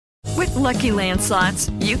With Lucky Land Slots,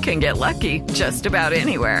 you can get lucky just about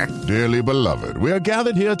anywhere. Dearly beloved, we are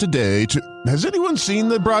gathered here today to... Has anyone seen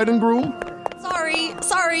the bride and groom?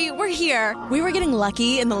 Sorry, we're here. We were getting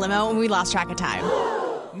lucky in the limo and we lost track of time.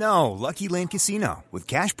 No, Lucky Land Casino, with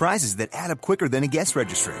cash prizes that add up quicker than a guest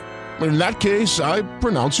registry. In that case, I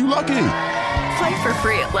pronounce you lucky. Play for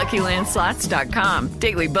free at LuckyLandSlots.com.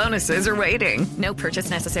 Daily bonuses are waiting. No purchase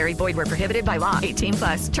necessary. Void where prohibited by law.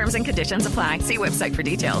 18+. Terms and conditions apply. See website for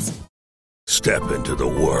details. Step into the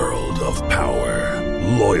world of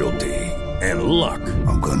power, loyalty, and luck.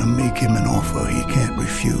 I'm gonna make him an offer he can't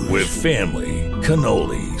refuse. With family,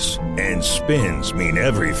 cannolis, and spins mean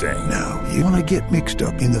everything. Now, you wanna get mixed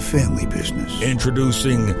up in the family business.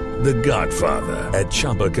 Introducing The Godfather at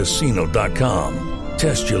ChumbaCasino.com.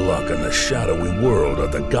 Test your luck in the shadowy world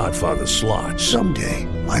of The Godfather slot. Someday,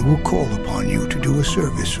 I will call upon you to do a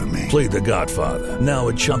service for me. Play The Godfather, now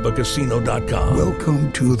at ChumbaCasino.com.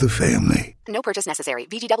 Welcome to the family. No purchase necessary.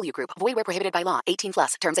 VGW Group. Void where prohibited by law.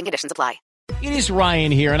 18+. Terms and conditions apply. It is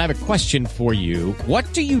Ryan here, and I have a question for you.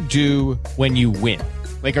 What do you do when you win?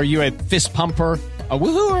 Like, are you a fist pumper, a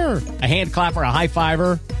woohooer, a hand clapper, a high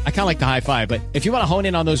fiver? I kind of like the high five, but if you want to hone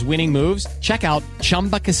in on those winning moves, check out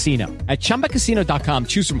Chumba Casino. At ChumbaCasino.com,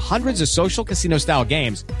 choose from hundreds of social casino-style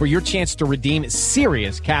games for your chance to redeem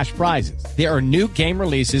serious cash prizes. There are new game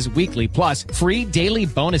releases weekly, plus free daily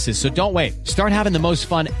bonuses, so don't wait. Start having the most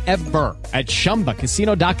fun ever at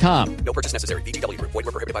ChumbaCasino.com. No purchase necessary. VGW Group. Void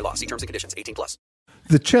where prohibited by law. See terms and conditions. 18+.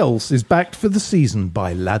 The Chels is backed for the season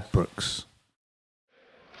by Ladbrokes.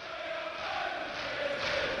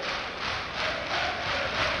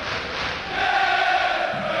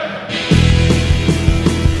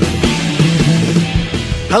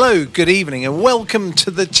 Hello, good evening, and welcome to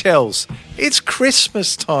the Chels. It's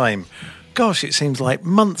Christmas time. Gosh, it seems like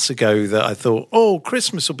months ago that I thought, oh,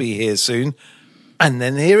 Christmas will be here soon. And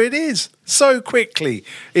then here it is. So quickly,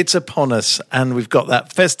 it's upon us, and we've got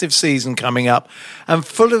that festive season coming up, and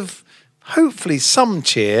full of, hopefully, some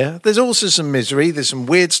cheer. There's also some misery. There's some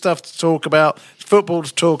weird stuff to talk about, football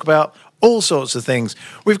to talk about, all sorts of things.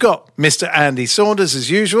 We've got Mr. Andy Saunders, as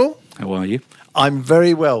usual. How are you? I'm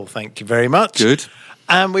very well, thank you very much. Good.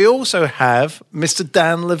 And we also have Mr.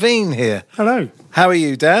 Dan Levine here. Hello. How are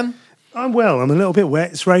you, Dan? I'm well. I'm a little bit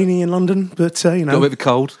wet. It's raining in London, but, you know. Got a bit of a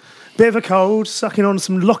cold. Bit of a cold, sucking on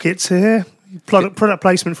some lockets here. Product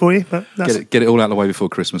placement for you. But that's get it all out of the way before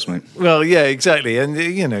Christmas, mate. Well, yeah, exactly. And,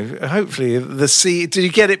 you know, hopefully the sea... Did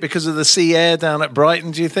you get it because of the sea air down at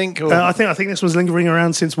Brighton, do you think? Or? I think this was lingering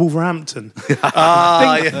around since Wolverhampton.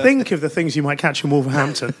 Think of the things you might catch in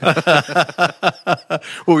Wolverhampton.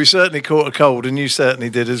 Well, we certainly caught a cold, and you certainly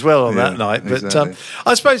did as well on that night. But exactly.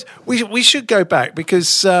 I suppose we should go back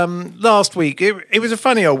because last week, it was a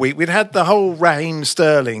funny old week. We'd had the whole Raheem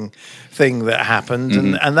Sterling thing that happened,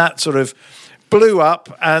 and that sort of blew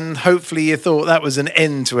up, and hopefully you thought that was an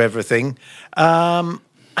end to everything. And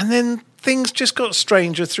then things just got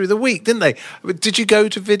stranger through the week, didn't they? Did you go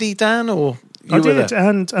to Vidi, Dan, or... I did,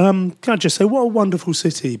 and can I just say, what a wonderful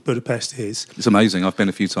city Budapest is. It's amazing. I've been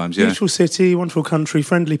a few times, yeah. Beautiful city, wonderful country,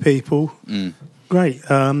 friendly people. Great.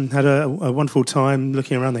 Had a wonderful time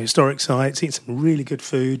looking around the historic sites, eating some really good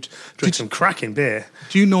food, drink some cracking beer.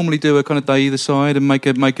 Do you normally do a kind of day either side and make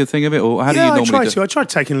a thing of it, or how do you normally do it? I tried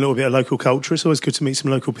taking a little bit of local culture. It's always good to meet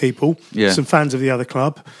some local people, some fans of the other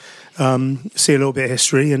club, see a little bit of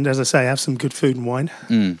history, and as I say, have some good food and wine.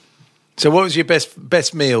 So what was your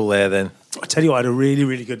best meal there then? I tell you, I had a really,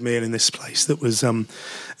 really good meal in this place that was a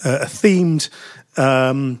themed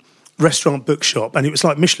restaurant bookshop, and it was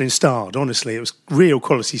like Michelin starred, honestly. It was real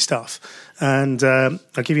quality stuff. And I'll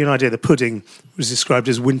give you an idea. The pudding was described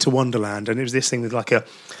as Winter Wonderland, and it was this thing with like a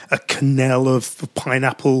quenelle of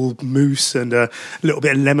pineapple mousse and a little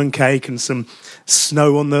bit of lemon cake and some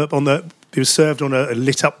snow on the it was served on a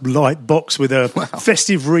lit up light box with a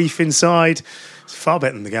festive wreath inside. It's far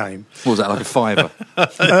better than the game. What was that, like a fiver?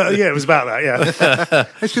 Yeah, it was about that, yeah.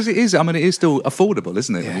 It's because it is still affordable,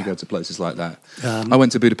 isn't it, when you go to places like that? I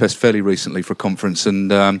went to Budapest fairly recently for a conference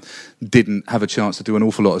and didn't have a chance to do an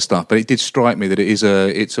awful lot of stuff, but it did strike me that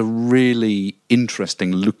it's a really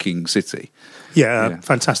interesting looking city. Yeah,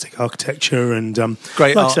 fantastic architecture and...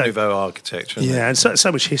 Great Art Nouveau architecture. Yeah, and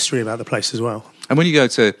so much history about the place as well. And when you go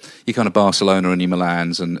to your kind of Barcelona and your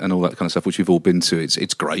Milans and all that kind of stuff, which we've all been to,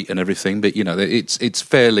 it's great and everything, but, you know, it's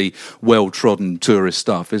fairly well-trodden tourist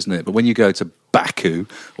stuff, isn't it? But when you go to Baku,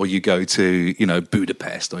 or you go to,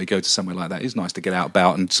 Budapest, or you go to somewhere like that. It's nice to get out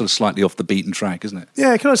about and sort of slightly off the beaten track, isn't it?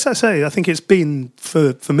 Yeah, can I say, I think it's been,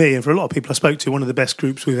 for me and for a lot of people I spoke to, one of the best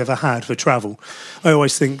groups we've ever had for travel. I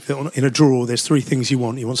always think that in a draw, there's three things you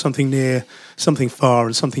want. You want something near, something far,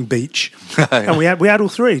 and something beach. And we had all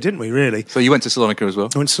three, didn't we, really? So you went to Salonika as well?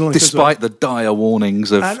 I went to Salonika despite the dire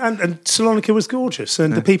warnings of... And Salonika was gorgeous,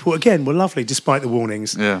 and the people, again, were lovely, despite the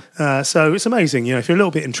warnings. Yeah. So it's amazing, if you're a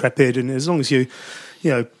little bit intrepid, and as long as you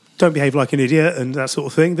don't behave like an idiot and that sort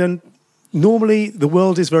of thing, then normally the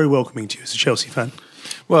world is very welcoming to you as a Chelsea fan.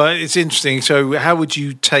 Well, it's interesting. So how would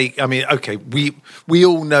you take... I mean, OK, we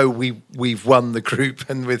all know we've won the group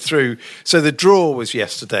and we're through. So the draw was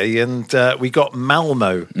yesterday and we got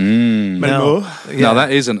Malmo. Now,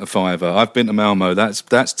 that isn't a fiver. I've been to Malmo.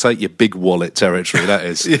 That's take your big wallet territory, that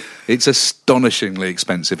is. Yeah. It's astonishingly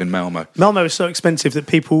expensive in Malmo. Malmo is so expensive that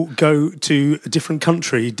people go to a different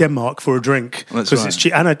country, Denmark, for a drink. That's right. It's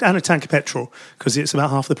cheap, and a tank of petrol, because it's about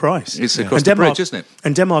half the price. It's across the bridge, isn't it?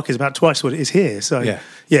 And Denmark is about twice what it is here. So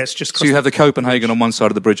it's just... So you have the Copenhagen on one side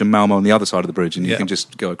of the bridge and Malmo on the other side of the bridge, and you can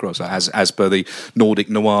just go across, as per the Nordic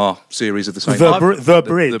Noir series of the same... The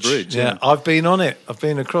bridge. The bridge, yeah. I've been on it. I've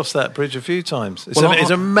been across that bridge a few times. It's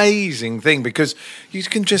an amazing thing, because you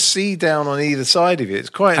can just see down on either side of you. It's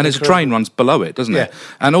quite... And there's a train runs below it, doesn't it?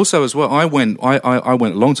 And also as well, I went a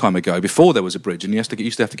long time ago, before there was a bridge, and you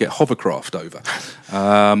used to have to get hovercraft over.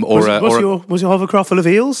 Was your hovercraft full of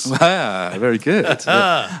eels? Yeah, very good. Or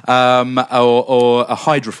a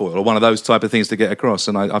hydrofoil, or one of those type of things to get across,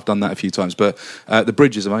 and I've done that a few times. But the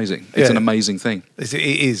bridge is amazing. It's an amazing thing. It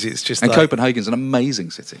is. It's just... And Copenhagen's an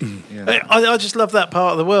amazing city. Yeah. I just love that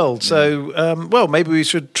part of the world. So, maybe we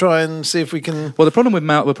should try and see if we can... Well, the problem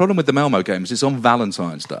with the Malmo games, it's on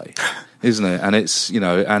Valentine's Day, isn't it? And it's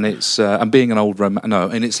and being an old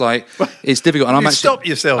and it's like it's difficult. And I'm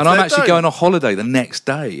actually going on holiday the next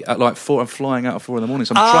day at like 4. I'm flying out at 4 a.m.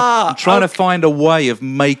 So I'm trying to find a way of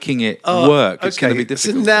making it work. It's going to be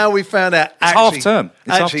difficult. So now we found out. It's half term.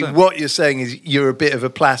 What you're saying is you're a bit of a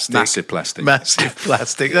plastic. Massive plastic.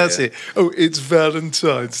 That's it. Oh, it's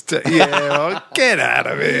Valentine's Day. Yeah, get out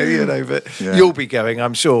of here. But you'll be going,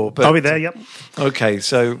 I'm sure. But I'll be there. Yep. Okay,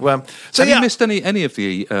 so have you missed any of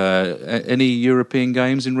the any European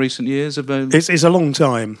games in recent years? It's a long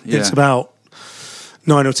time. Yeah. It's about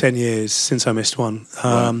 9 or 10 years since I missed one.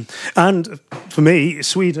 And for me,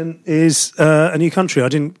 Sweden is a new country. I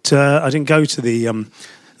didn't go to the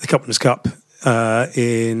Cupwinners' Cup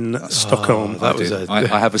in Stockholm. I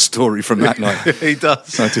have a story from that night. He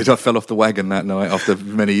does. I did. I fell off the wagon that night after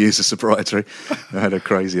many years of sobriety. I had a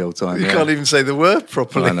crazy old time. You can't even say the word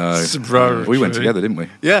properly. I know. We went together, didn't we?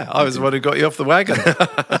 Yeah, I was the one who got you off the wagon.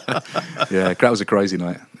 Yeah, that was a crazy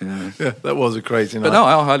night. Yeah, that was a crazy night. But no,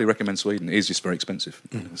 I highly recommend Sweden. It is just very expensive.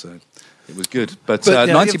 So it was good. But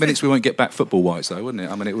 90 minutes we won't get back football-wise, though, wouldn't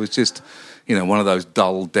it? I mean, it was just... one of those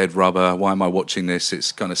dull, dead rubber, why am I watching this?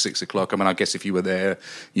 It's kind of 6 o'clock. I mean, I guess if you were there,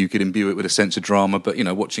 you could imbue it with a sense of drama. But,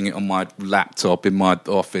 watching it on my laptop in my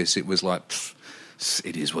office, it was like,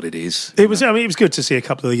 it is what it is. It was good to see a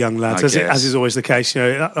couple of the young lads, as is always the case.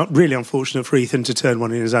 Really unfortunate for Ethan to turn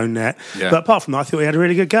one in his own net. Yeah. But apart from that, I thought he had a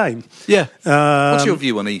really good game. Yeah. What's your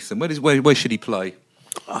view on Ethan? Where should he play?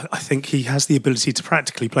 I think he has the ability to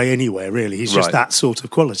practically play anywhere, really. He's just that sort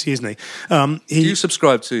of quality, isn't he? Do you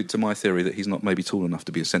subscribe to my theory that he's not maybe tall enough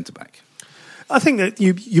to be a centre-back? I think that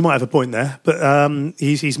you might have a point there, but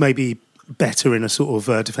he's maybe better in a sort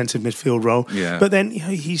of defensive midfield role. Yeah. But then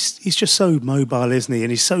he's just so mobile, isn't he?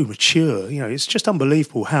 And he's so mature. It's just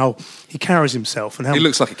unbelievable how he carries himself and how he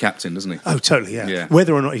looks like a captain, doesn't he? Oh, totally. Yeah.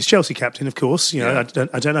 Whether or not he's Chelsea captain, of course. I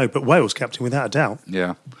don't know, but Wales captain without a doubt.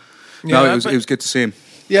 Yeah. No, it was good to see him.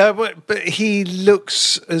 Yeah, but he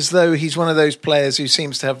looks as though he's one of those players who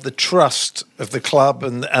seems to have the trust of the club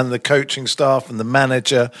and the coaching staff and the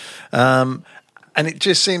manager. And it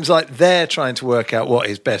just seems like they're trying to work out what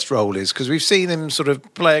his best role is, because we've seen him sort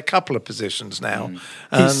of play a couple of positions now.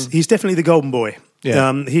 He's definitely the golden boy.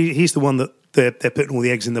 Yeah. He's the one that they're putting all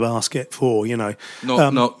the eggs in the basket for,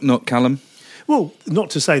 Not Callum? Well, not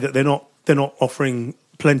to say that they're not offering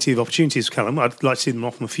plenty of opportunities for Callum. I'd like to see them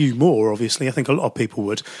offer a few more, obviously. I think a lot of people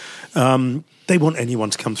would. They want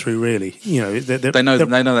anyone to come through, really. They know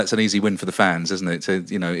that's an easy win for the fans, isn't it? So,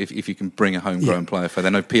 if you can bring a homegrown player for,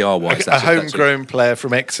 they know PR-wise. A homegrown player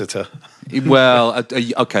from Exeter. Well,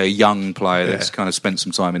 a young player that's kind of spent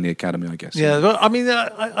some time in the academy, I guess. Yeah, well, I mean,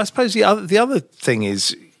 I suppose the other thing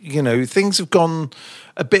is, things have gone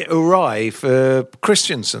a bit awry for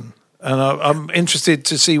Christensen. And I'm interested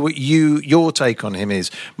to see what your take on him is.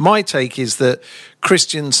 My take is that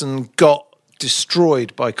Christensen got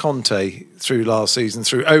destroyed by Conte through last season,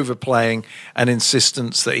 through overplaying and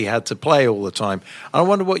insistence that he had to play all the time. I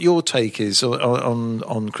wonder what your take is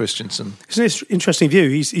on Christensen. It's an interesting view.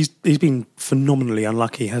 He's been phenomenally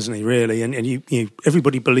unlucky, hasn't he, really? And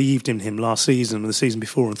everybody believed in him last season and the season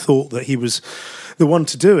before and thought that he was the one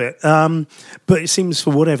to do it. But it seems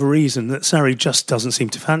for whatever reason that Sarri just doesn't seem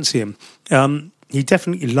to fancy him. He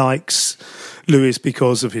definitely likes Lewis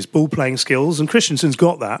because of his ball-playing skills, and Christensen's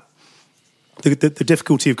got that. The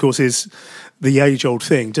difficulty, of course, is the age-old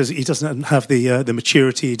thing. He doesn't have the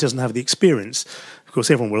maturity, he doesn't have the experience. Of course,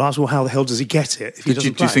 everyone will ask, well, how the hell does he get it if he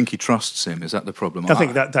doesn't play? Do you think he trusts him? Is that the problem? I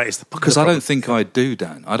think that is the problem. Because I don't think I do,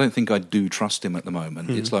 Dan. I don't think I do trust him at the moment.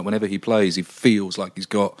 It's like whenever he plays, he feels like he's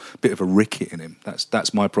got a bit of a ricket in him.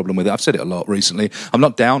 That's my problem with it. I've said it a lot recently. I'm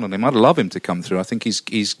not down on him. I'd love him to come through. I think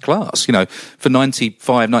he's class. You know, for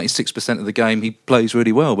 96% of the game, he plays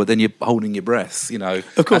really well, but then you're holding your breath, you know,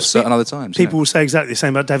 of course, at certain other times. People will say exactly the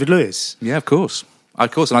same about David Lewis. Yeah, of course. Of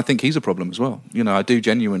course, and I think he's a problem as well. You know, I do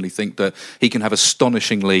genuinely think that he can have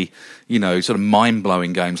astonishingly, you know, sort of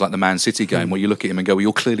mind-blowing games like the Man City game where you look at him and go, well,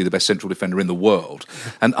 you're clearly the best central defender in the world.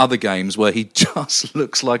 And other games where he just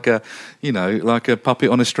looks like a puppet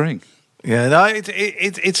on a string. Yeah, no,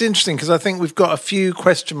 it's interesting because I think we've got a few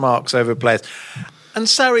question marks over players. And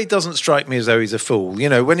Sarri doesn't strike me as though he's a fool. You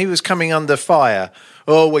know, when he was coming under fire,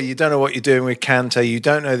 oh, well, you don't know what you're doing with Kante, you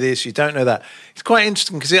don't know this, you don't know that. It's quite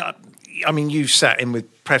interesting because you've sat in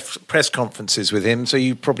with press conferences with him, so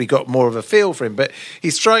you probably got more of a feel for him. But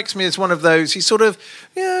he strikes me as one of those, he sort of,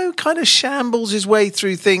 you know, kind of shambles his way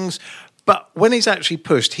through things. But when he's actually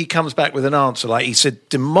pushed, he comes back with an answer. Like he said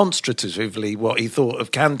demonstratively what he thought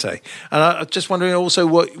of Kante. And I'm just wondering also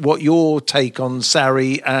what your take on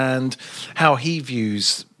Sarri and how he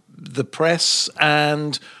views the press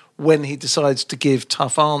and when he decides to give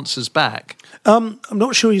tough answers back. I'm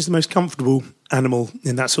not sure he's the most comfortable animal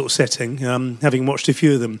in that sort of setting. Having watched a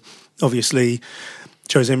few of them, obviously,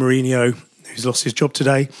 Jose Mourinho, who's lost his job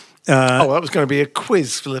today. That was going to be a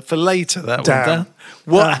quiz for later, that one.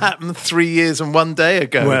 What happened 3 years and 1 day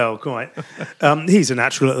ago? Well, quite. He's a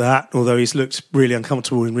natural at that, although he's looked really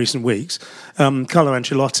uncomfortable in recent weeks. Carlo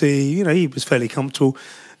Ancelotti, you know, he was fairly comfortable.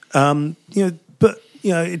 But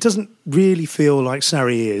it doesn't really feel like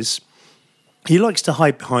Sarri is. He likes to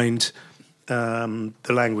hide behind the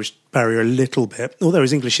language barrier a little bit, although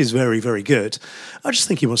his English is very, very good. I just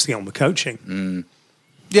think he wants to get on with coaching.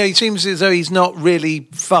 Yeah, he seems as though he's not really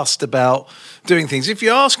fussed about doing things. If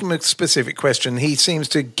you ask him a specific question, he seems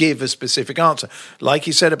to give a specific answer. Like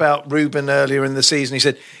he said about Ruben earlier in the season, he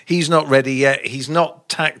said he's not ready yet. He's not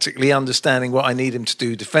tactically understanding what I need him to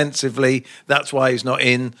do defensively. That's why he's not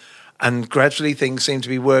in. And gradually things seem to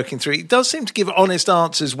be working through. He does seem to give honest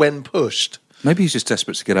answers when pushed. Maybe he's just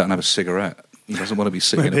desperate to get out and have a cigarette. He doesn't want to be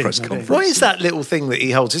sitting in a press conference. What is that little thing that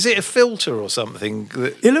he holds? Is it a filter or something?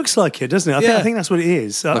 It looks like it, doesn't it? I think that's what it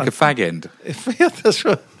is. Like a fag end. Yeah, that's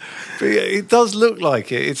right. It does look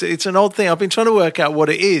like it. It's an odd thing. I've been trying to work out what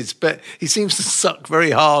it is, but he seems to suck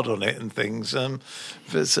very hard on it and things. But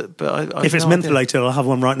if it's mentholated, I'll have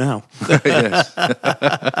one right now. Yes.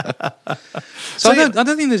 So I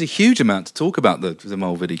don't think there's a huge amount to talk about the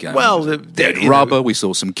Mulvidi game. Well, dead rubber. We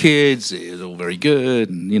saw some kids. It was all very good,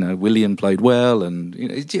 and William played well, and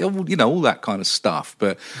all that kind of stuff.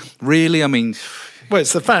 But really, I mean, well,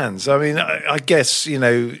 it's the fans. I mean, I guess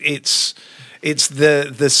it's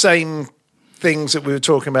the same things that we were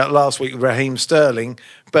talking about last week with Raheem Sterling,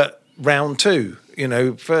 but round two.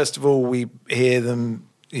 First of all, we hear them.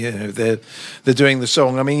 They're doing the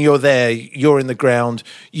song. I mean, you're there, you're in the ground.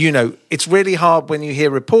 It's really hard when you hear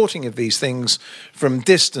reporting of these things from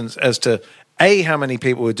distance as to A, how many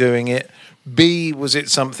people were doing it, B, was it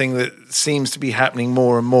something that seems to be happening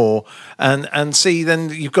more and more, and C, then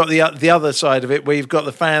you've got the other side of it where you've got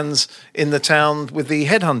the fans in the town with the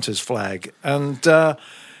Headhunters flag. And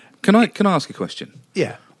can I ask a question?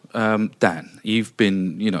 Yeah. Dan, you've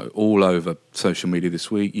been, all over social media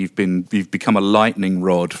this week. You've become a lightning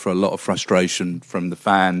rod for a lot of frustration from the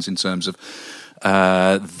fans in terms of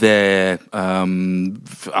their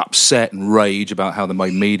upset and rage about how the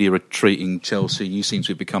media are treating Chelsea. You seem to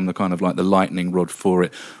have become the kind of like the lightning rod for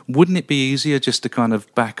it. Wouldn't it be easier just to kind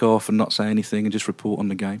of back off and not say anything and just report on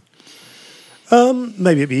the game?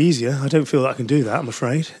 Maybe it'd be easier. I don't feel that I can do that, I'm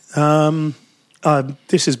afraid.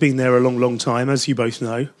 This has been there a long, long time, as you both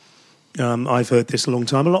know. I've heard this a long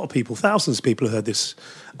time. A lot of people, thousands of people have heard this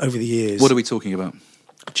over the years. What are we talking about?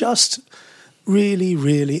 Just really,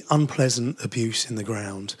 really unpleasant abuse in the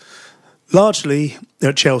ground. Largely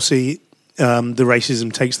at Chelsea, the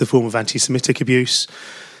racism takes the form of anti-Semitic abuse.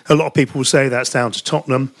 A lot of people will say that's down to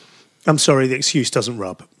Tottenham. I'm sorry, the excuse doesn't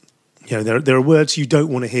rub. There are words you don't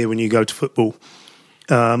want to hear when you go to football,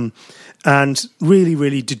 and really,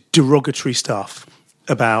 really derogatory stuff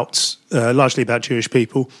about largely about Jewish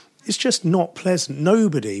people. It's just not pleasant.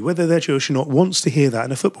 Nobody, whether they're Jewish or not, wants to hear that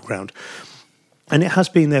in a football ground, and it has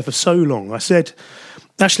been there for so long. I said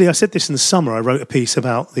this in the summer. I wrote a piece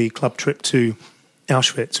about the club trip to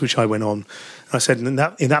Auschwitz, which I went on. I said in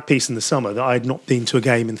that piece in the summer that I had not been to a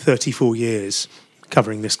game in 34 years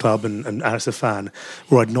covering this club and as a fan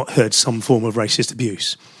where I'd not heard some form of racist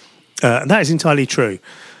abuse. And that is entirely true.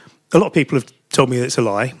 A lot of people have told me that it's a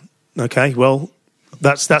lie. Okay, well,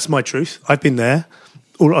 that's my truth. I've been there.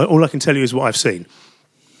 All I can tell you is what I've seen.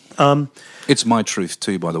 It's my truth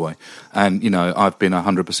too, by the way. And, I've been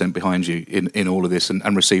 100% behind you in all of this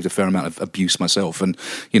and received a fair amount of abuse myself. And,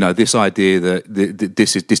 this idea that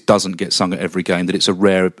this doesn't get sung at every game, that it's a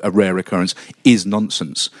rare occurrence, is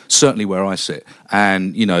nonsense, certainly where I sit.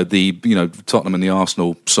 And, Tottenham and the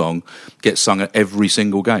Arsenal song gets sung at every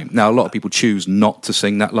single game. Now, a lot of people choose not to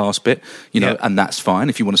sing that last bit, and that's fine.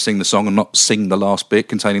 If you want to sing the song and not sing the last bit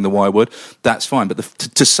containing the Y word, that's fine. But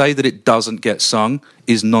to say that it doesn't get sung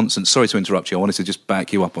is nonsense. Sorry to interrupt you. I wanted to just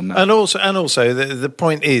back you up on that. And also, the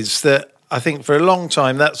point is that I think for a long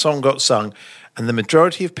time that song got sung, and the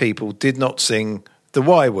majority of people did not sing the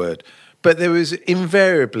Y word, but there was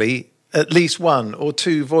invariably at least one or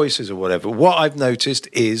two voices or whatever. What I've noticed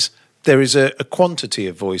is there is a quantity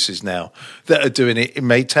of voices now that are doing it. It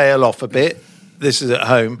may tail off a bit. This is at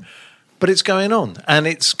home. But it's going on, and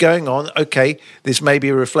it's going on. Okay, this may be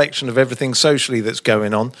a reflection of everything socially that's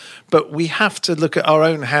going on, but we have to look at our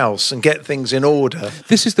own house and get things in order.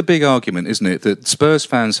 This is the big argument, isn't it? That Spurs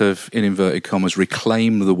fans have, in inverted commas,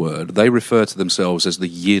 reclaimed the word. They refer to themselves as the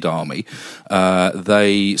Yid Army.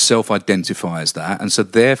 They self-identify as that, and so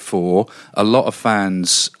therefore, a lot of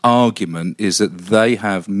fans' argument is that they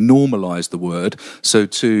have normalised the word, so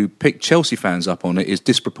to pick Chelsea fans up on it is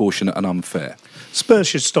disproportionate and unfair. Spurs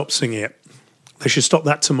should stop singing it. They should stop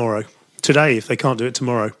that tomorrow. Today, if they can't do it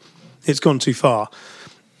tomorrow. It's gone too far.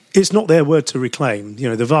 It's not their word to reclaim.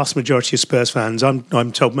 The vast majority of Spurs fans,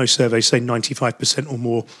 I'm told most surveys say 95% or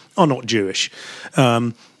more, are not Jewish.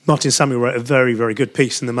 Martin Samuel wrote a very, very good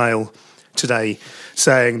piece in the Mail today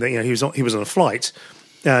saying that he was on a flight,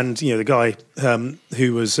 and the guy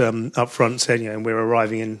who was up front said, we're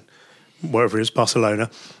arriving in wherever it is, Barcelona.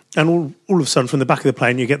 And all of a sudden, from the back of the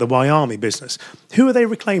plane, you get the Y Army business. Who are they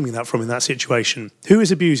reclaiming that from in that situation? Who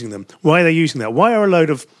is abusing them? Why are they using that? Why are a load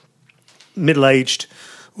of middle-aged,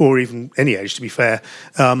 or even any age, to be fair,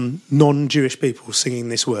 non-Jewish people singing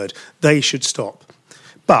this word? They should stop.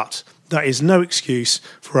 But that is no excuse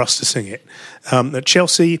for us to sing it. At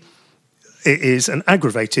Chelsea, it is an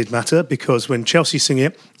aggravated matter, because when Chelsea sing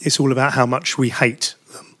it, it's all about how much we hate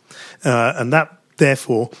them. And that,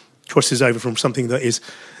 therefore, crosses over from something that is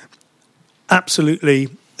absolutely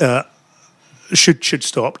should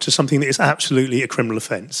stop to something that is absolutely a criminal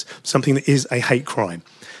offence, something that is a hate crime.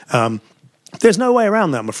 There's no way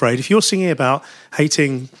around that, I'm afraid. If you're singing about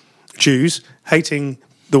hating Jews, hating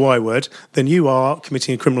the Y word, then you are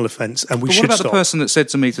committing a criminal offence, and we should stop. What about the person that said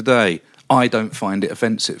to me today, I don't find it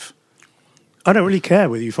offensive? I don't really care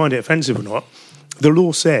whether you find it offensive or not. The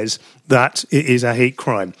law says that it is a hate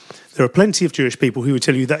crime. There are plenty of Jewish people who would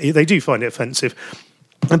tell you that they do find it offensive.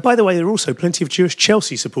 And by the way, there are also plenty of Jewish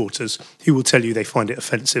Chelsea supporters who will tell you they find it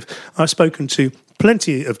offensive. I've spoken to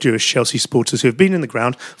plenty of Jewish Chelsea supporters who have been in the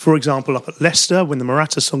ground, for example, up at Leicester when the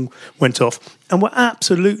Maratta song went off, and were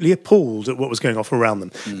absolutely appalled at what was going off around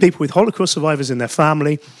them. People with Holocaust survivors in their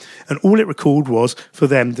family, and all it recalled was, for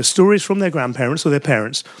them, the stories from their grandparents or their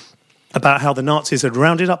parents about how the Nazis had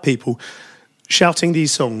rounded up people shouting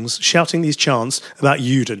these songs, shouting these chants about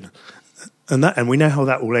Juden. And we know how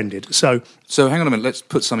that all ended. So hang on a minute. Let's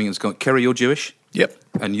put something in. Kerry, you're Jewish. Yep.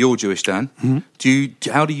 And you're Jewish, Dan.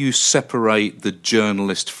 Mm-hmm. How do you separate the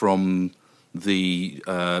journalist from the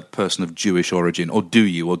person of Jewish origin, or do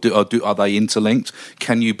you, or are they interlinked?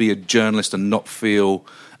 Can you be a journalist and not feel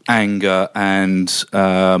anger and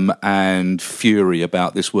fury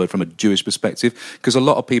about this word from a Jewish perspective? Because a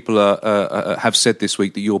lot of people have said this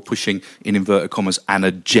week that you're pushing, in inverted commas, an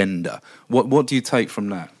agenda. What do you take from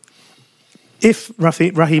that? If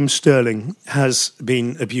Raheem Sterling has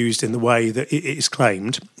been abused in the way that it is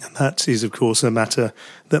claimed, and that is, of course, a matter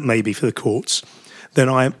that may be for the courts, then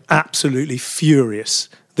I am absolutely furious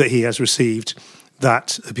that he has received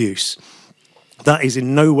that abuse. That is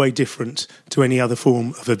in no way different to any other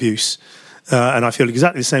form of abuse. And I feel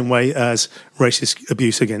exactly the same way as racist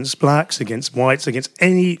abuse against blacks, against whites, against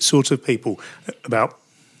any sort of people, about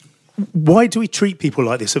why do we treat people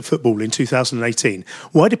like this at football in 2018?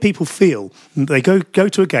 Why do people feel they go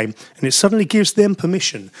to a game and it suddenly gives them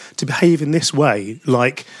permission to behave in this way,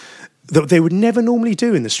 like that they would never normally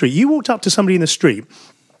do in the street? You walked up to somebody in the street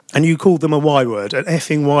and you called them a Y word, an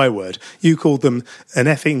effing Y word. You called them an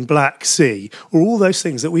effing black C, or all those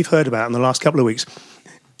things that we've heard about in the last couple of weeks.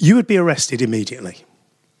 You would be arrested immediately.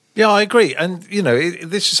 Yeah, I agree. And,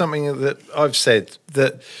 this is something that I've said,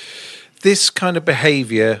 that this kind of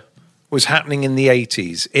behaviour was happening in the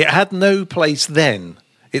 80s. It had no place then.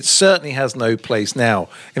 It certainly has no place now.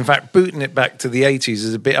 In fact, booting it back to the 80s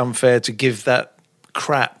is a bit unfair to give that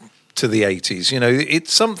crap to the 80s.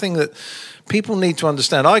 It's something that people need to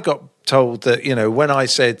understand. I got told that, when I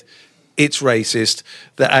said it's racist,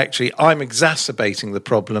 that actually I'm exacerbating the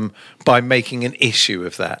problem by making an issue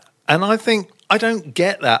of that. And I think I don't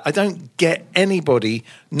get that. I don't get anybody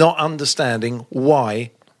not understanding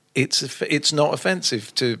why it's not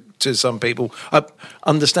offensive to some people.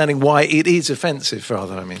 Understanding why it is offensive,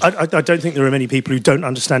 rather. I don't think there are many people who don't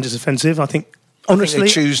understand it's offensive. I think, honestly, they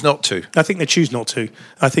choose not to. I think they choose not to.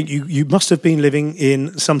 I think you must have been living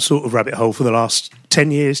in some sort of rabbit hole for the last 10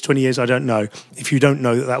 years, 20 years, I don't know, if you don't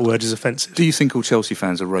know that word is offensive. Do you think all Chelsea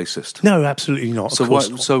fans are racist? No, absolutely not.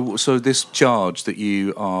 So this charge that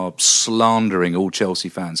you are slandering all Chelsea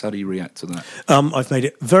fans, how do you react to that? I've made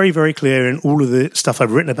it very, very clear in all of the stuff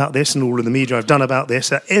I've written about this and all of the media I've done about this,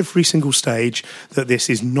 at every single stage, that this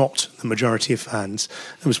is not the majority of fans.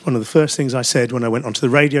 It was one of the first things I said when I went onto the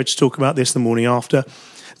radio to talk about this the morning after,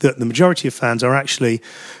 that the majority of fans are actually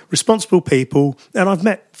responsible people. And I've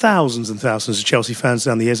met thousands and thousands of Chelsea fans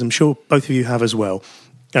down the years. I'm sure both of you have as well.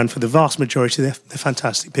 And for the vast majority, they're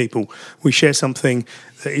fantastic people. We share something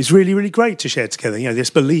that is really, really great to share together. This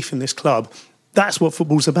belief in this club. That's what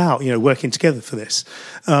football's about, working together for this.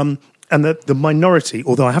 And the minority,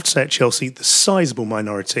 although I have to say at Chelsea, the sizable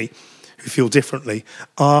minority who feel differently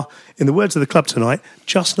are, in the words of the club tonight,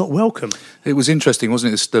 just not welcome. It was interesting,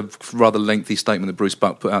 wasn't it? It's the rather lengthy statement that Bruce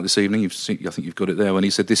Buck put out this evening. I think you've got it there, when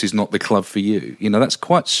he said, "This is not the club for you." That's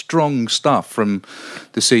quite strong stuff from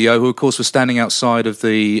the CEO, who, of course, was standing outside of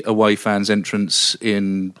the away fans' entrance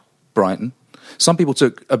in Brighton. Some people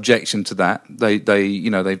took objection to that. They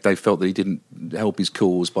felt that he didn't help his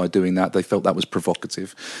cause by doing that. They felt that was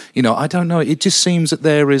provocative. I don't know. It just seems that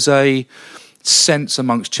there is a sense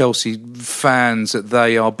amongst Chelsea fans that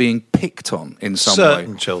they are being picked on in some way.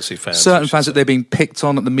 Certain Chelsea fans. Certain fans that they're being picked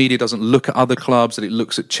on, that the media doesn't look at other clubs, that it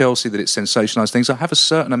looks at Chelsea, that it sensationalises things. I have a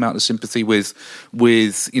certain amount of sympathy with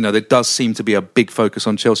there does seem to be a big focus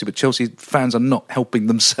on Chelsea, but Chelsea fans are not helping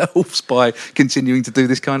themselves by continuing to do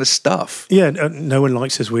this kind of stuff. Yeah, no one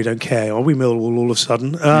likes us, we don't care. Are we Millwall all of a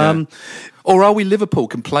sudden? Or are we Liverpool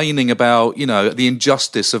complaining about, the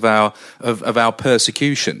injustice of our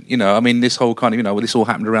persecution? This whole kind of, this all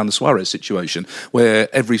happened around the Suarez situation, where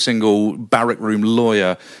every single barrack room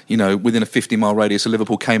lawyer, within a 50-mile radius of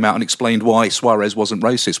Liverpool came out and explained why Suarez wasn't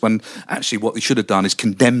racist, when actually what they should have done is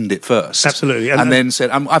condemned it first. Absolutely. And then said,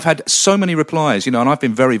 I've had so many replies, and I've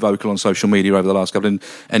been very vocal on social media over the last couple, and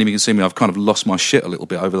any of you can see me, I've kind of lost my shit a little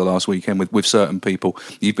bit over the last weekend with certain people.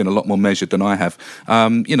 You've been a lot more measured than I have.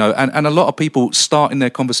 And a lot of people start in their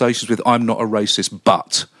conversations with, "I'm not a racist,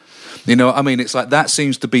 but..." It's like that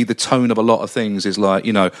seems to be the tone of a lot of things, is like,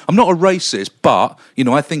 I'm not a racist, but,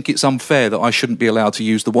 I think it's unfair that I shouldn't be allowed to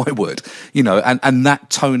use the Y word, and that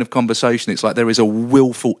tone of conversation, it's like there is a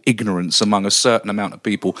willful ignorance among a certain amount of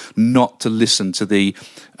people not to listen to the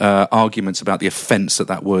arguments about the offence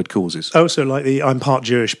that word causes. Also, like the "I'm part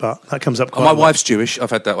Jewish, but..." that comes up quite a lot. My wife's Jewish, I've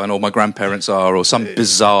had that one, or my grandparents are, or some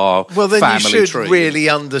bizarre family tree. Well, then you should really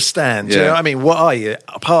understand. Yeah. What are you?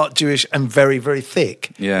 Part Jewish and very, very thick.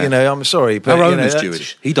 Yeah. I'm sorry, but our owner's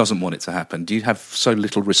Jewish. He doesn't want it to happen. Do you have so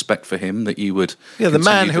little respect for him that you would? Yeah, the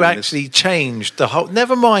man who actually changed the whole.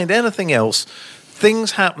 Never mind anything else.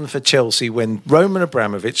 Things happened for Chelsea when Roman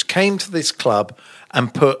Abramovich came to this club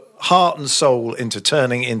and put heart and soul into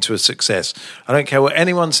turning into a success. I don't care what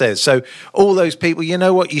anyone says. So all those people, you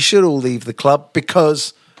know what? You should all leave the club,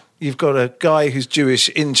 because you've got a guy who's Jewish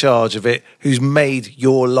in charge of it, who's made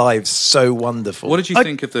your lives so wonderful. What did you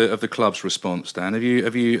think of the club's response, Dan? Are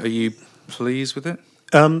you pleased with it?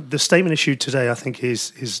 The statement issued today, I think,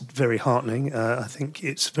 is very heartening. I think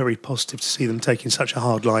it's very positive to see them taking such a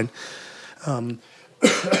hard line.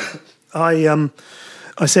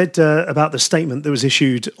 I said about the statement that was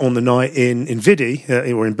issued on the night in Vidi,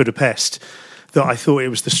 or in Budapest, that I thought it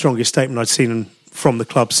was the strongest statement I'd seen from the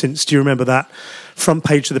club since. Do you remember that front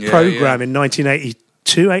page of the programme in 1982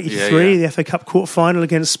 82, 83, the FA Cup quarter-final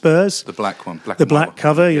against Spurs. The black one. The black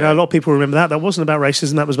cover. You know, a lot of people remember that. That wasn't about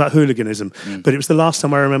racism, that was about hooliganism. But it was the last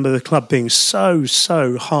time I remember the club being so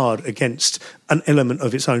hard against an element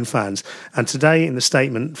of its own fans. And today, in the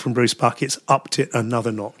statement from Bruce Buck, it's upped it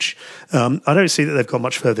another notch. I don't see that they've got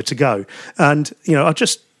much further to go. And, you know, I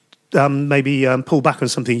just maybe pull back on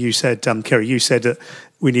something you said, Kerry. You said that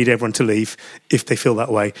we need everyone to leave if they feel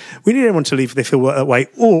that way. We need everyone to leave if they feel that way,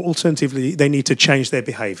 or alternatively, they need to change their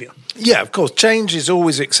behaviour. Yeah, of course. Change is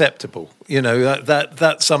always acceptable. You know,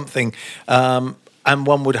 that's something, and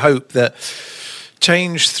one would hope that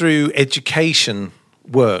change through education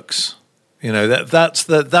works. You know, that's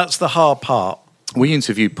the hard part. We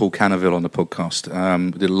interviewed Paul Canaville on the podcast.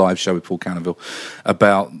 We did a live show with Paul Canaville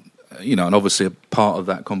about, you know, and obviously a part of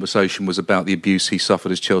that conversation was about the abuse he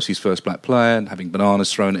suffered as Chelsea's first black player and having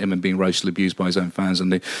bananas thrown at him and being racially abused by his own fans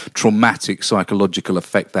and the traumatic psychological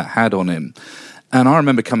effect that had on him. And I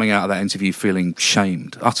remember coming out of that interview feeling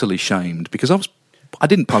shamed, utterly shamed, because I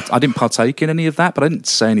didn't partake in any of that, but I didn't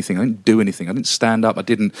say anything. I didn't do anything. I didn't stand up. I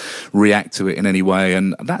didn't react to it in any way.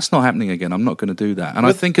 And that's not happening again. I'm not going to do that. And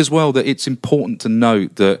I think as well that it's important to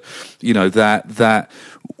note that, you know, that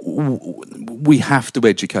we have to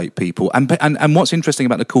educate people. And what's interesting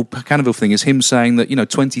about the Paul Canaville thing is him saying that, you know,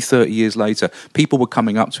 20, 30 years later, people were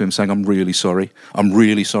coming up to him saying, I'm really sorry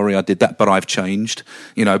I did that, but I've changed.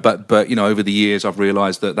 You know, but you know, over the years I've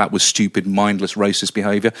realised that was stupid, mindless, racist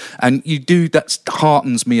behaviour. And that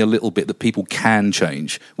heartens me a little bit that people can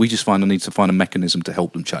change. We just need to find a mechanism to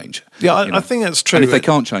help them change. Yeah, I think that's true. And if they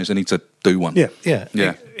can't change, they need to do one.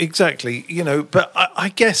 Yeah. Exactly. You know, but I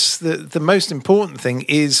guess the most important thing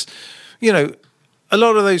is, you know, a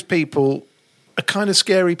lot of those people are kind of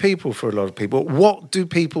scary people for a lot of people. What do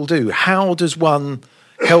people do? How does one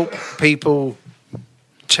help people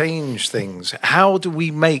change things? How do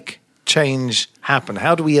we make change happen?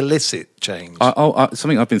 How do we elicit change?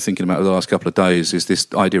 Something I've been thinking about over the last couple of days is this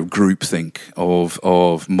idea of groupthink,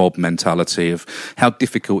 of mob mentality, of how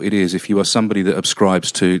difficult it is if you are somebody that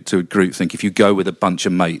subscribes to groupthink. If you go with a bunch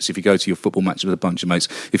of mates, if you go to your football match with a bunch of mates,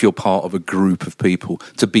 if you're part of a group of people,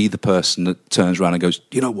 to be the person that turns around and goes,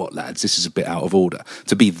 you know what, lads, this is a bit out of order.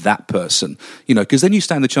 To be that person, you know, because then you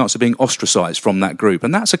stand the chance of being ostracised from that group,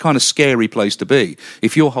 and that's a kind of scary place to be.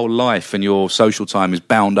 If your whole life and your social time is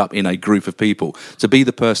bound up in a group of people, to be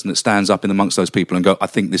the person that stands up in amongst those people and go, I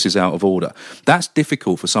think this is out of order, that's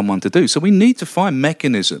difficult for someone to do. So we need to find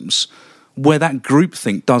mechanisms where that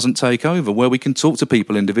groupthink doesn't take over, where we can talk to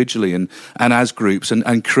people individually and as groups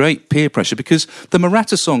and create peer pressure. Because the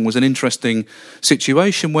Maratta song was an interesting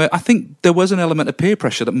situation where I think there was an element of peer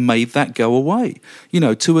pressure that made that go away, you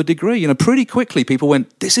know, to a degree. You know, pretty quickly people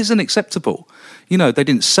went, this isn't acceptable. You know, they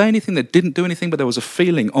didn't say anything, they didn't do anything, but there was a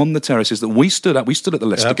feeling on the terraces that we stood at the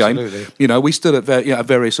Leicester game. You know, we stood at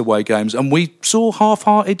various away games and we saw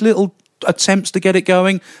half-hearted little attempts to get it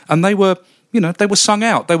going, and they were, you know, they were sung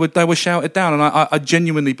out, they were shouted down, and I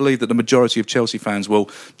genuinely believe that the majority of Chelsea fans will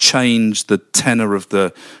change the tenor of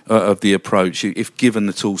the approach if given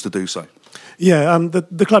the tools to do so. Yeah,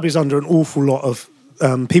 the club is under an awful lot of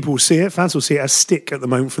people will see it, fans will see it as stick at the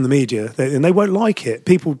moment from the media, and they won't like it.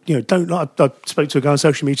 People, you know, don't like. I spoke to a guy on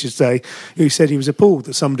social media today who said he was appalled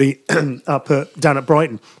that somebody down at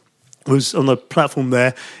Brighton was on the platform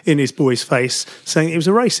there in his boy's face saying he was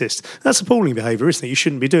a racist. That's appalling behaviour, isn't it? You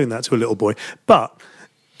shouldn't be doing that to a little boy. But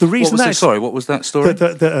the reason what was that story?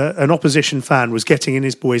 That an opposition fan was getting in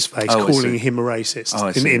his boy's face, calling him a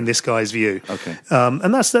racist in this guy's view. Okay,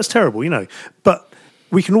 and that's terrible, you know. But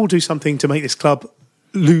we can all do something to make this club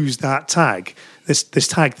lose that tag, this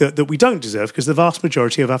tag that we don't deserve, because the vast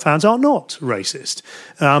majority of our fans are not racist.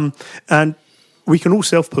 And we can all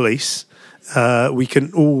self-police. We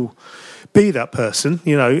can all be that person.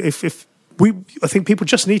 You know, I think people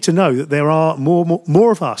just need to know that there are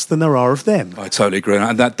more of us than there are of them. I totally agree,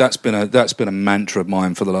 and that's been a mantra of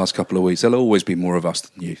mine for the last couple of weeks. There'll always be more of us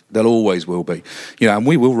than you. There always will be, you know, and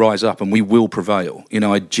we will rise up and we will prevail. You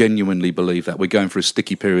know, I genuinely believe that. We're going through a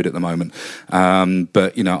sticky period at the moment,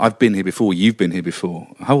 but you know, I've been here before. You've been here before.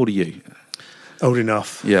 How old are you? Old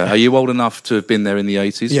enough. Yeah. Are you old enough to have been there in the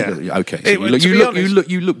 80s? Yeah. Okay. So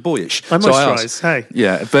you look boyish. I moisturise. Hey.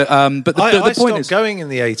 Yeah. But the point stopped is, going in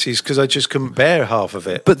the 80s because I just couldn't bear half of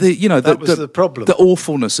it. But that was the problem. The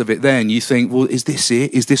awfulness of it. Then you think, well, is this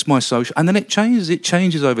it? Is this my social? And then it changes. It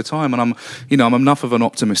changes over time. And I'm enough of an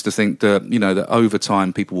optimist to think that, you know, that over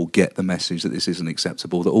time people will get the message that this isn't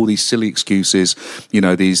acceptable. That all these silly excuses, you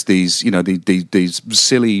know, these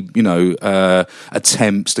silly, you know,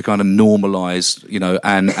 attempts to kind of normalise this,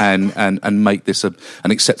 and make this an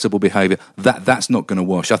acceptable behaviour, that's not going to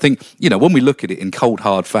wash. I think, when we look at it in cold,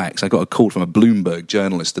 hard facts, I got a call from a Bloomberg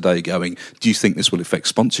journalist today going, do you think this will affect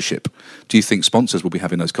sponsorship? Do you think sponsors will be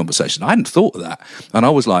having those conversations? I hadn't thought of that. And I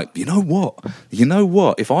was like, you know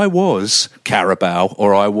what? If I was Carabao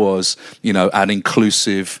or I was, an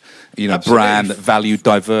inclusive, brand that valued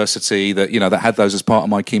diversity, that had those as part of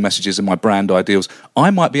my key messages and my brand ideals, I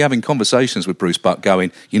might be having conversations with Bruce Buck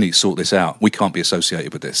going, you need to sort this out. We can't be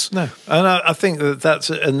associated with this. No. And I think that's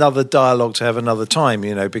another dialogue to have another time,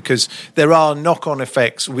 because there are knock-on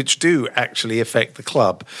effects which do actually affect the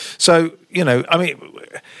club. So,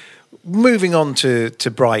 moving on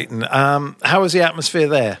to Brighton, how was the atmosphere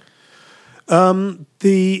there?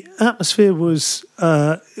 The atmosphere was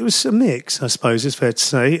it was a mix, I suppose it's fair to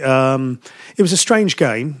say. It was a strange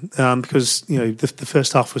game because the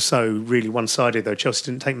first half was so really one-sided, though. Chelsea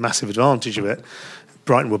didn't take massive advantage of it.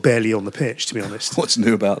 Brighton were barely on the pitch, to be honest. What's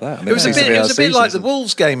new about that? It was a bit like the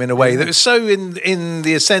Wolves game in a way. That was so in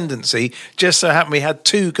the ascendancy. Just so happened we had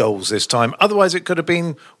 2 goals this time. Otherwise, it could have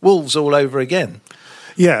been Wolves all over again.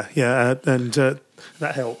 Yeah, and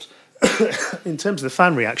that helped. In terms of the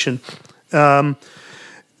fan reaction,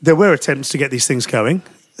 there were attempts to get these things going,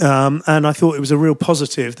 and I thought it was a real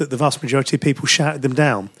positive that the vast majority of people shouted them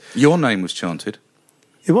down. Your name was chanted.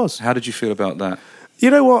 It was. How did you feel about that? You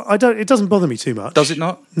know what? It doesn't bother me too much. Does it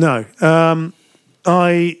not? No.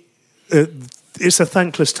 It's a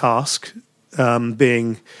thankless task,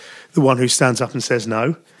 being the one who stands up and says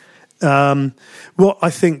no. What I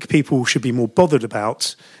think people should be more bothered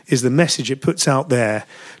about is the message it puts out there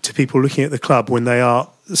to people looking at the club when they are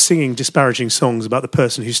singing disparaging songs about the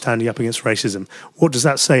person who's standing up against racism. What does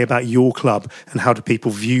that say about your club, and how do people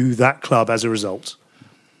view that club as a result?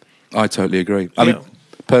 I totally agree. I mean,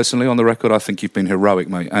 personally, on the record, I think you've been heroic,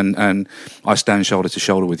 mate, and I stand shoulder to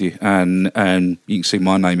shoulder with you. And you can see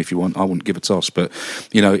my name if you want. I wouldn't give a toss, but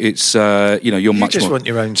it's you're much just more. want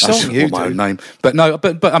your own song. I just want my own name, but no,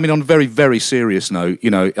 but I mean, on a very, very serious note,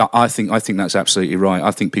 I think that's absolutely right.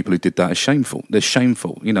 I think people who did that are shameful. They're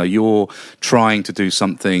shameful. You're trying to do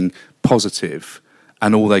something positive,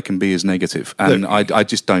 and all they can be is negative. And I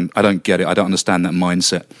just don't get it. I don't understand that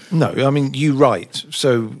mindset. No, I mean, you write,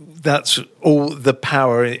 so that's all the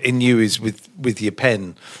power in you is with your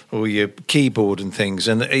pen or your keyboard and things,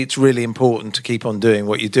 and it's really important to keep on doing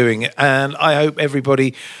what you're doing. And I hope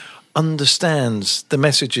everybody understands the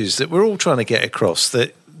messages that we're all trying to get across,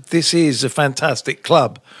 that this is a fantastic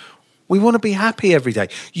club. We want to be happy every day.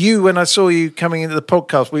 When I saw you coming into the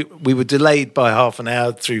podcast, we were delayed by half an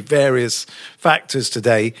hour through various factors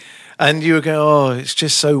today. And you were going, it's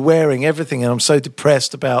just so wearing, everything. And I'm so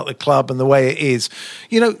depressed about the club and the way it is.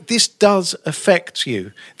 This does affect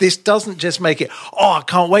you. This doesn't just make it, I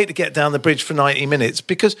can't wait to get down the bridge for 90 minutes.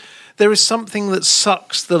 Because there is something that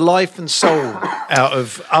sucks the life and soul out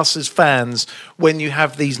of us as fans when you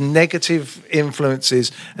have these negative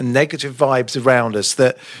influences and negative vibes around us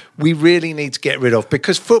that we really need to get rid of.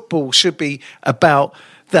 Because football should be about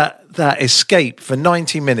that escape for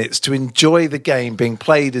 90 minutes to enjoy the game being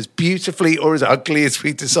played as beautifully or as ugly as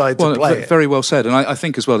we decide to play it. Very well said. And I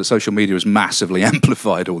think as well that social media has massively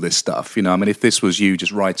amplified all this stuff. If this was you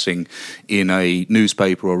just writing in a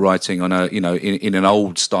newspaper or writing on in an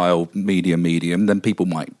old style medium, then people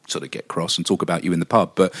might sort of get cross and talk about you in the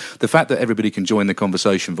pub. But the fact that everybody can join the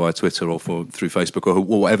conversation via Twitter or through Facebook or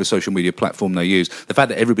whatever social media platform they use, the fact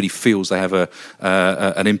that everybody feels they have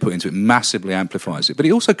an input into it massively amplifies it. But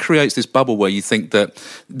it also creates this bubble where you think that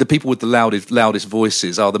the people with the loudest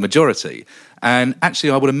voices are the majority. And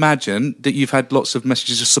actually, I would imagine that you've had lots of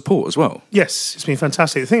messages of support as well. Yes, it's been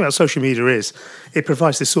fantastic. The thing about social media is it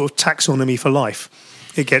provides this sort of taxonomy for life.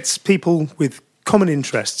 It gets people with common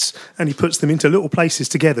interests, and he puts them into little places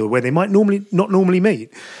together where they might not normally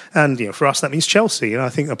meet. And for us, that means Chelsea. And I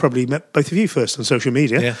think I probably met both of you first on social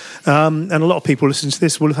media. Yeah. And a lot of people listening to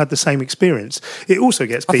this will have had the same experience. It also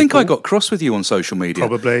gets people. I think I got cross with you on social media.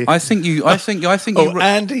 Probably. I think you.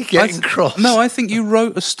 Andy getting cross. No, I think you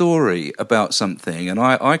wrote a story about something, and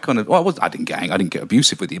I kind of. Well, I didn't get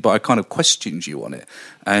abusive with you, but I kind of questioned you on it.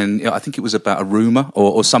 And I think it was about a rumour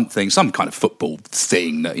or something, some kind of football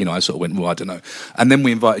thing that I sort of went, well, I don't know. And then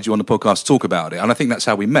we invited you on the podcast to talk about it, and I think that's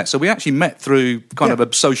how we met. So we actually met through kind of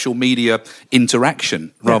a social media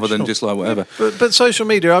interaction rather than just like whatever. But social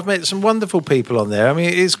media, I've met some wonderful people on there. I mean,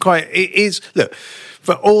 it is. Look,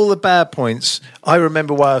 for all the bad points, I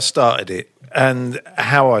remember why I started it and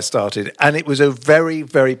how I started, and it was a very,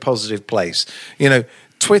 very positive place.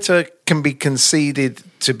 Twitter can be conceded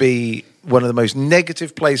to be one of the most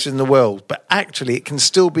negative places in the world, but actually it can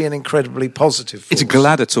still be an incredibly positive force. It's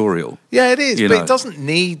gladiatorial. Yeah, it is, but know. it doesn't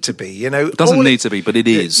need to be. It doesn't need to be, but it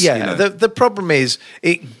is. Yeah, the problem is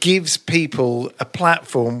it gives people a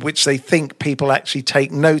platform which they think people actually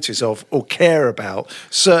take notice of or care about,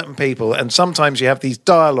 certain people, and sometimes you have these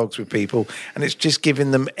dialogues with people and it's just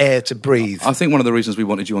giving them air to breathe. I think one of the reasons we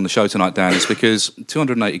wanted you on the show tonight, Dan, is because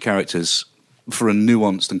 280 characters for a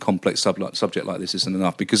nuanced and complex subject like this isn't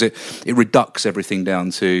enough, because it reduces everything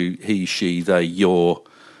down to he, she, they, you're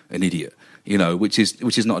an idiot, which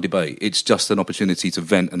is not a debate. It's just an opportunity to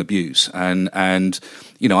vent and abuse. And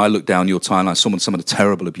I looked down your timeline, I saw some of the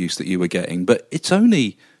terrible abuse that you were getting, but it's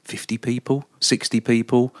only 50 people, 60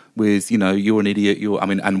 people with, you're an idiot,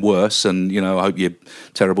 and worse, and, I hope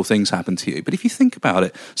terrible things happen to you. But if you think about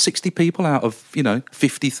it, 60 people out of,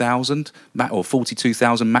 50,000 or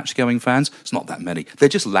 42,000 match-going fans, it's not that many. They're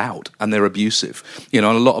just loud and they're abusive. And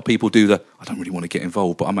a lot of people do I don't really want to get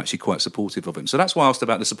involved, but I'm actually quite supportive of him. So that's why I asked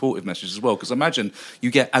about the supportive message as well, because imagine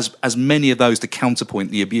you get as many of those to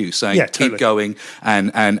counterpoint the abuse, saying, keep going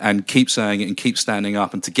and keep saying it and keep standing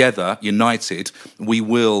up, and together, united, we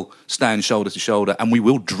will stand shoulder to shoulder and we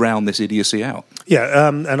will drown this idiocy out. Yeah,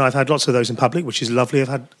 and I've had lots of those in public, which is lovely. I've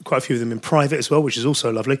had quite a few of them in private as well, which is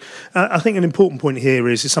also lovely. I think an important point here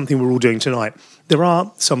is something we're all doing tonight. There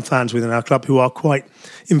are some fans within our club who are quite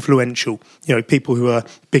influential, people who are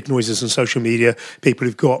big noises on social media, people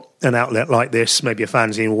who've got an outlet like this, maybe a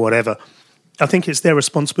fanzine or whatever. I think it's their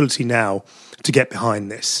responsibility now to get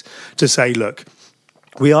behind this, to say, look,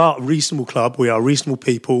 we are a reasonable club, we are reasonable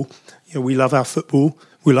people, we love our football,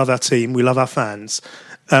 we love our team, we love our fans.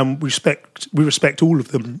 We respect all of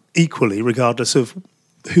them equally, regardless of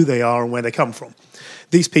who they are and where they come from.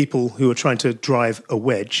 These people who are trying to drive a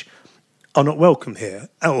wedge are not welcome here,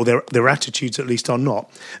 or their attitudes at least are not.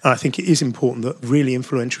 And I think it is important that really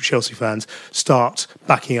influential Chelsea fans start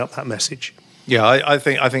backing up that message. Yeah, I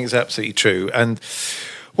think it's absolutely true. And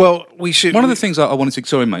well, we should. One of the things I wanted to.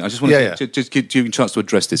 Sorry, mate. I just wanted to just give you a chance to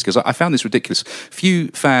address this, because I found this ridiculous. Few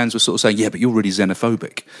fans were sort of saying, "Yeah, but you're really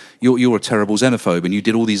xenophobic. You're a terrible xenophobe, and you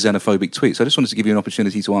did all these xenophobic tweets." I just wanted to give you an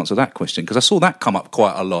opportunity to answer that question, because I saw that come up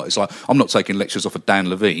quite a lot. It's like, I'm not taking lectures off of Dan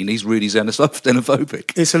Levine. He's really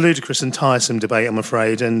xenophobic. It's a ludicrous and tiresome debate, I'm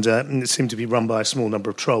afraid, and it seemed to be run by a small number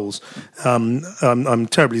of trolls. I'm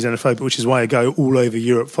terribly xenophobic, which is why I go all over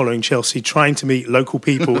Europe following Chelsea, trying to meet local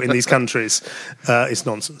people in these countries. It's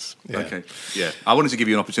nonsense. Yeah. Okay. Yeah. I wanted to give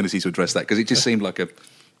you an opportunity to address that, because it just seemed like a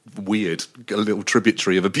little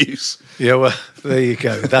tributary of abuse. Yeah, well, there you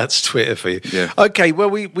go. That's Twitter for you. Yeah. Okay, well,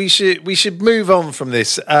 we should move on from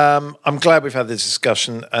this. I'm glad we've had this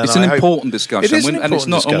discussion. And it's an important discussion. It is an important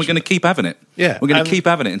discussion. And we're going to keep having it. Yeah. We're going to keep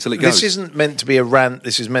having it until it goes. This isn't meant to be a rant.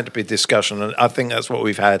 This is meant to be a discussion, and I think that's what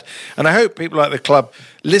we've had. And I hope people like the club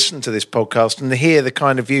listen to this podcast and hear the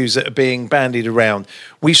kind of views that are being bandied around.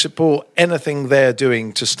 We support anything they're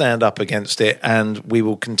doing to stand up against it, and we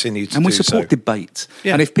will continue to do so. And we support debate.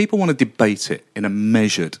 Yeah. And if people want to debate it in a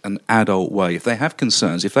measured and adult way, if they have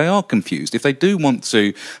concerns, if they are confused, if they do want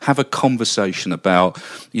to have a conversation about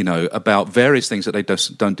various things that they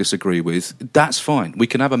don't disagree with, that's fine. We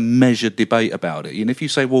can have a measured debate about it. And if you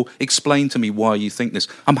say, well, explain to me why you think this,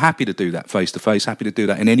 I'm happy to do that face to face, happy to do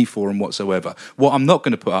that in any forum whatsoever. What I'm not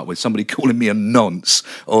going to put up with somebody calling me a nonce,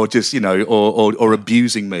 or just or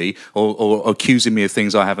abusing me, or accusing me of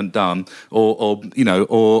things I haven't done, or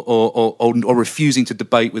refusing to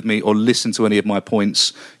debate with me or listen to any of my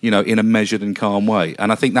points, in a measured and calm way.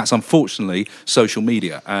 And I think that's unfortunately social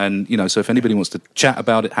media. And so if anybody wants to chat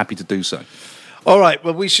about it, happy to do so. All right,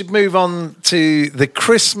 well, we should move on to the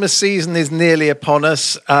Christmas season is nearly upon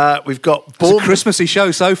us. We've got It's a Christmassy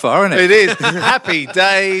show so far, isn't it? It is. Happy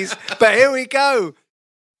days. But here we go.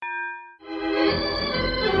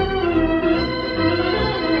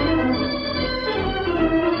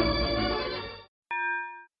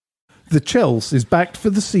 The Chels is backed for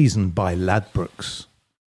the season by Ladbrokes.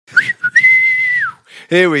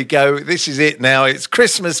 Here we go. This is it now. It's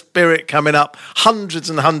Christmas spirit coming up. Hundreds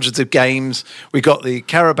and hundreds of games. We got the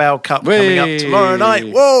Carabao Cup coming up tomorrow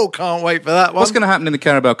night. Whoa, can't wait for that one. What's going to happen in the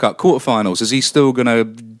Carabao Cup quarterfinals? Is he still going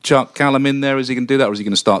to chuck Callum in there? Is he going to do that, or is he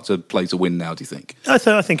going to start to play to win now, do you think? I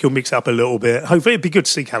think he'll mix up a little bit. Hopefully it'd be good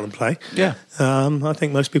to see Callum play. Yeah. I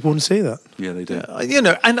think most people want to see that. Yeah, they do.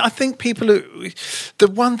 And I think people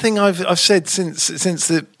the one thing I've said since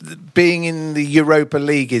the being in the Europa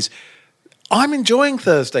League is I'm enjoying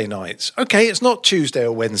Thursday nights. Okay, it's not Tuesday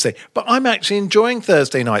or Wednesday, but I'm actually enjoying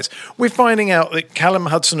Thursday nights. We're finding out that Callum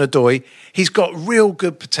Hudson-Odoi, he's got real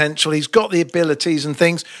good potential. He's got the abilities and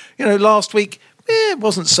things. Last week, it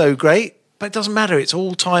wasn't so great. But it doesn't matter. It's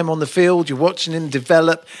all time on the field. You're watching him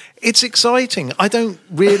develop. It's exciting. I don't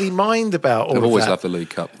really mind about all of that. I've always loved the League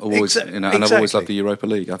Cup. And I've always loved the Europa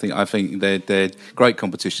League. I think they're great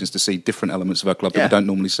competitions to see different elements of our club that we don't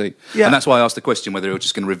normally see. Yeah. And that's why I asked the question whether we're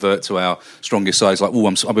just going to revert to our strongest sides. Like,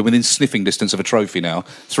 I'm within sniffing distance of a trophy now.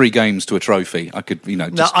 3 games to a trophy. I could,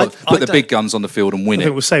 just put the big guns on the field and win I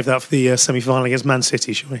think we'll save that for the semi-final against Man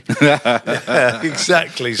City, shall we? Yeah,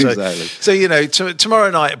 exactly. So tomorrow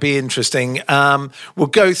night will be interesting. We'll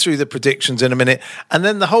go through the predictions in a minute, and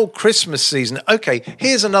then the whole Christmas season. Okay,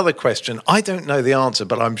 here's another question. I don't know the answer,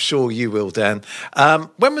 but I'm sure you will, Dan.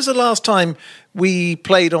 When was the last time we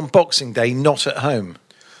played on Boxing Day, not at home?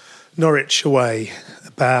 Norwich away,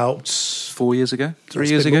 about 4 years ago, 3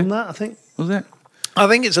 years ago. More than that, I think. Was it? I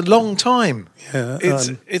think it's a long time. Yeah,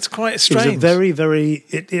 it's quite strange. It was a very, very.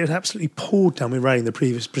 It absolutely poured down with rain the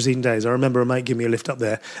previous preceding days. I remember a mate giving me a lift up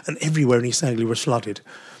there, and everywhere in East Anglia was flooded.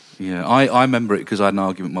 Yeah, I remember it because I had an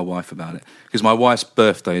argument with my wife about it. Because my wife's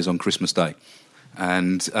birthday is on Christmas Day.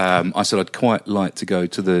 And I said I'd quite like to go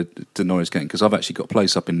to Norwich game because I've actually got a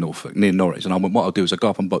place up in Norfolk near Norwich, and I went, what I'll do is I go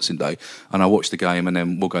up on Boxing Day and I watch the game, and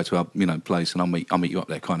then we'll go to our place, and I'll meet you up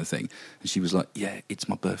there, kind of thing. And she was like, "Yeah, it's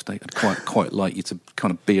my birthday. I'd quite like you to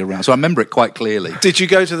kind of be around." So I remember it quite clearly. Did you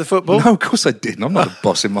go to the football? No, of course I didn't. I'm not a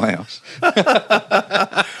boss in my house.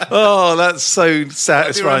 Oh, that's so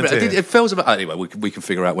satisfying. It feels about anyway. We can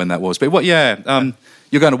figure out when that was, but what? Yeah.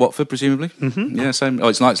 You're going to Watford, presumably? Mm-hmm. Yeah, same. Oh,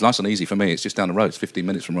 it's nice and easy for me. It's just down the road. It's 15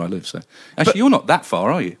 minutes from where I live. So, actually, you're not that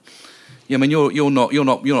far, are you? Yeah, I mean, you're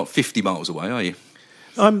not 50 miles away, are you?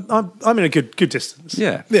 I'm in a good distance.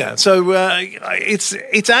 Yeah, yeah. So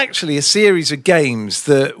it's actually a series of games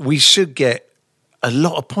that we should get a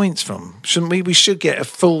lot of points from, shouldn't we? We should get a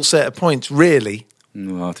full set of points, really.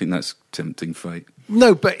 Well, I think that's tempting fate.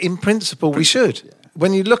 No, but in principle, we should. Yeah.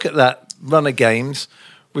 When you look at that run of games,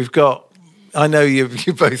 we've got. I know you're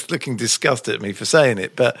both looking disgusted at me for saying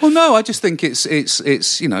it, but no, I just think it's it's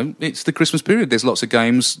the Christmas period. There's lots of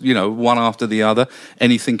games, one after the other.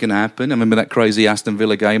 Anything can happen. I remember that crazy Aston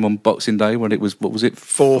Villa game on Boxing Day when it was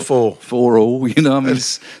 4-4, 4-4. I mean,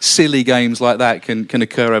 silly games like that can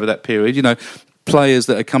occur over that period. Players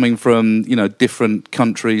that are coming from, different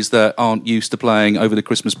countries that aren't used to playing over the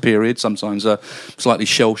Christmas period sometimes are slightly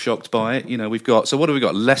shell-shocked by it. We've got... So what have we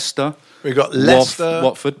got? Leicester... We've got Leicester,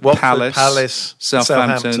 Watford, Palace,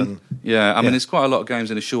 Southampton. Yeah, I mean, it's quite a lot of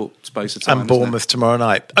games in a short space of time. And Bournemouth tomorrow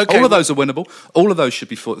night. Okay, all of those are winnable. All of those should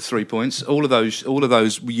be 3 points. All of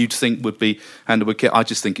those you'd think would be handled. I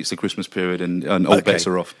just think it's the Christmas period, and all bets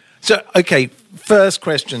are off. So, okay, first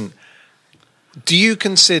question: do you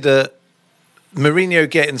consider Mourinho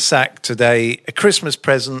getting sacked today a Christmas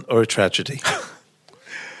present or a tragedy?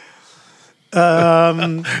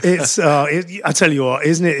 I tell you what,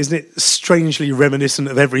 isn't it strangely reminiscent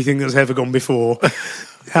of everything that's ever gone before?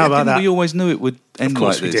 How about that? We always knew it would end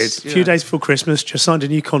like this. Of course we did. A few days before Christmas, just signed a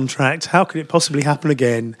new contract. How could it possibly happen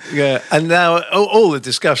again? Yeah, and now all the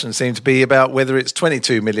discussion seems to be about whether it's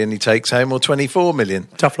 22 million he takes home or 24 million.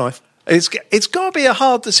 Tough life. It's got to be a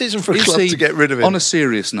hard decision for a club to get rid of him. On a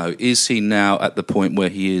serious note, is he now at the point where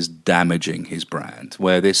he is damaging his brand?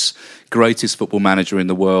 Where this greatest football manager in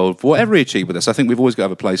the world, whatever he achieved with us, I think we've always got to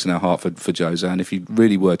have a place in our heart for Jose. And if he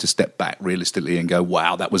really were to step back realistically and go,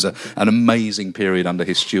 wow, that was an amazing period under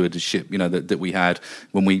his stewardship, that we had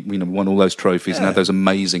when we won all those trophies and had those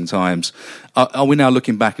amazing times. Are we now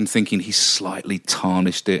looking back and thinking he's slightly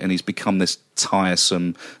tarnished it and he's become this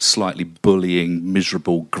tiresome, slightly bullying,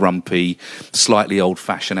 miserable, grumpy, slightly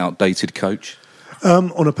old-fashioned, outdated coach?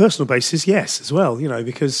 On a personal basis, yes, as well,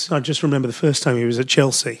 because I just remember the first time he was at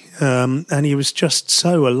Chelsea, and he was just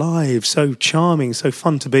so alive, so charming, so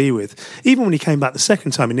fun to be with. Even when he came back the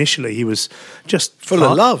second time initially, he was just full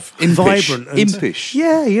of love, vibrant, impish.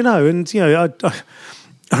 Yeah,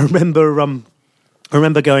 I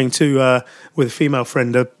remember going to with a female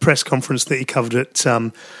friend a press conference that he covered at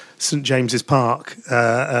St James's Park.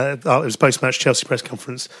 It was post-match Chelsea press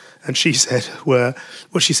conference, and she said, what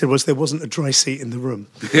she said was there wasn't a dry seat in the room.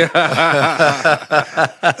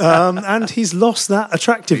 And he's lost that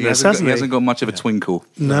attractiveness, hasn't he? He hasn't got much of a twinkle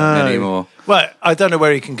anymore. Well, I don't know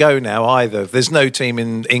where he can go now either. There's no team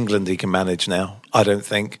in England he can manage now, I don't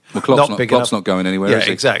think. Well, Klopp's not going anywhere, is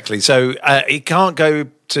he? Exactly. So he can't go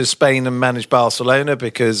to Spain and manage Barcelona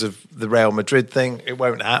because of the Real Madrid thing. It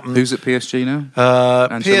won't happen. Who's at PSG now?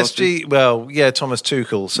 PSG, Thomas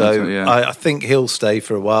Tuchel. So I think he'll stay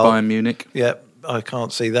for a while. Bayern Munich. Yeah, I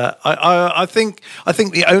can't see that. I think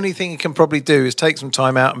the only thing he can probably do is take some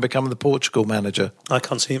time out and become the Portugal manager. I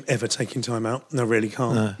can't see him ever taking time out. No, really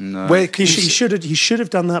can't. No. He should have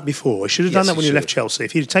done that before. He should have done that when he left Chelsea.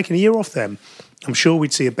 If he'd taken a year off then, I'm sure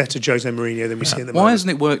we'd see a better Jose Mourinho than we see at the moment. Why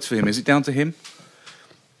hasn't it worked for him? Is it down to him?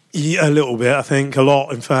 Yeah, a little bit, I think. A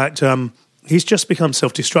lot, in fact. He's just become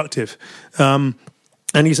self-destructive. And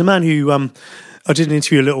he's a man who... I did an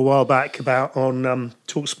interview a little while back on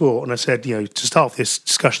Talk Sport, and I said, to start this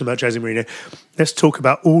discussion about Jose Mourinho, let's talk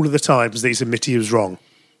about all of the times that he's admitted he was wrong.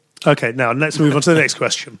 Okay, now let's move on to the next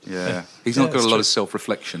question. Yeah, he's not got a lot of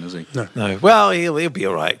self-reflection, has he? No. Well, he'll be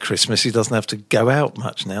all right at Christmas. He doesn't have to go out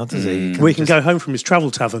much now, does he? We can go home from his travel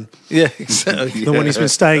tavern. Yeah, exactly. The one he's been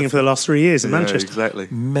staying in for the last 3 years in Manchester. Exactly.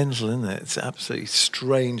 Mental, isn't it? It's absolutely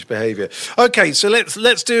strange behaviour. Okay, so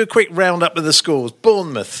let's do a quick roundup of the scores.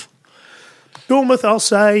 Bournemouth, I'll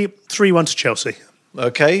say 3-1 to Chelsea.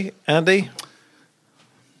 Okay, Andy?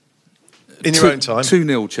 In your own time.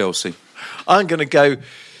 2-0 Chelsea. I'm going to go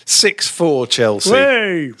 6-4 Chelsea.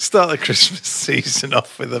 Hey! Start the Christmas season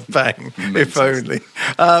off with a bang, if only.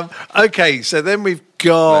 Okay, so then we've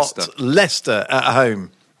got Leicester at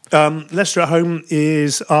home. Leicester at home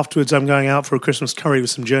is afterwards. I'm going out for a Christmas curry with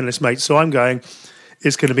some journalist mates, so I'm going.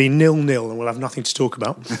 It's going to be 0-0, and we'll have nothing to talk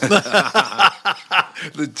about.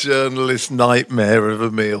 The journalist nightmare of a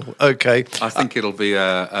meal. Okay, I think it'll be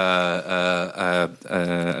a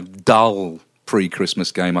dull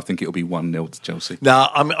pre-Christmas game. I think it'll be 1-0 to Chelsea. Now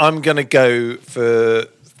I'm going to go for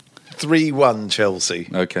 3-1 Chelsea.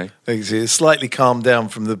 Okay, it's slightly calmed down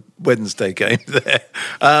from the Wednesday game there.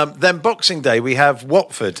 Then Boxing Day we have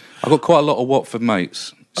Watford. I've got quite a lot of Watford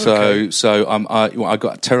mates. So I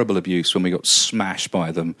got terrible abuse when we got smashed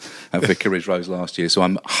by them at Vicarage Road last year. So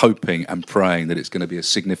I'm hoping and praying that it's going to be a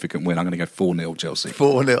significant win. I'm going to go 4-0 Chelsea.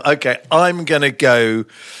 4-0. Okay, I'm going to go...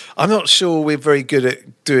 I'm not sure we're very good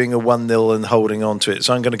at doing a 1-0 and holding on to it.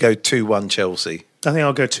 So I'm going to go 2-1 Chelsea. I think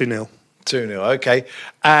I'll go 2-0. 2-0, okay.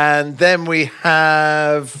 And then we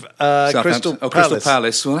have Crystal Palace. Crystal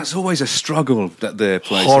Palace. Well, that's always a struggle at their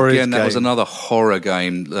place. Horrid Again, that game. was another horror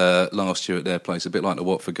game last year at their place, a bit like the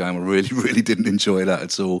Watford game. I really, really didn't enjoy that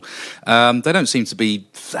at all. They don't seem to be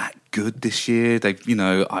that good this year.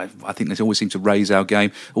 I think they always seem to raise our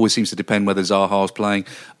game. Always seems to depend whether Zaha's playing.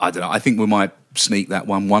 I don't know. I think we might sneak that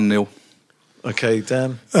 1-0. Okay,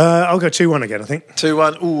 Dan. I'll go 2-1 again, I think.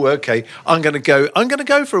 2-1. Ooh, okay. I'm going to go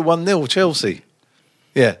for a 1-0 Chelsea.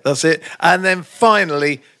 Yeah, that's it. And then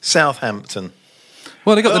finally, Southampton.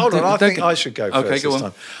 Well, they got hold on, I think I should go first this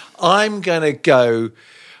time. I'm going to go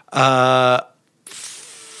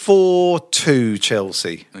 4-2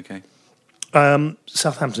 Chelsea. Okay.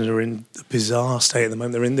 Southampton are in a bizarre state at the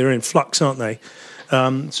moment. They're in flux, aren't they?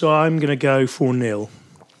 So I'm going to go 4-0.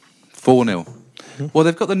 4-0. Well,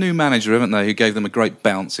 they've got the new manager, haven't they, who gave them a great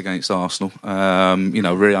bounce against Arsenal.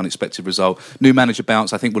 Really unexpected result. New manager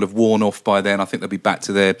bounce, I think, will have worn off by then. I think they'll be back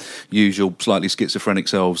to their usual slightly schizophrenic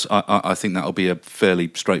selves. I think that'll be a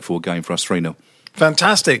fairly straightforward game for us, 3-0.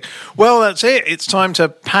 Fantastic. Well, that's it. It's time to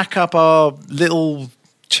pack up our little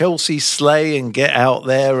Chelsea sleigh and get out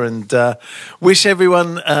there and wish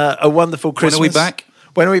everyone a wonderful Christmas. When are we back?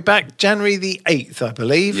 When are we back? January the 8th, I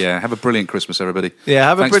believe. Yeah, have a brilliant Christmas, everybody.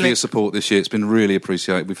 Yeah, Thanks for your support this year. It's been really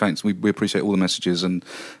appreciated. We appreciate all the messages and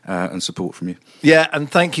support from you. Yeah,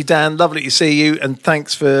 and thank you, Dan. Lovely to see you, and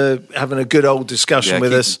thanks for having a good old discussion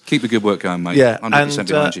with us. Keep the good work going, mate. Yeah, 100%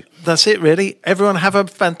 behind you. That's it, really. Everyone have a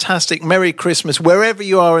fantastic Merry Christmas wherever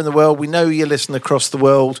you are in the world. We know you listen across the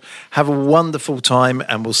world. Have a wonderful time,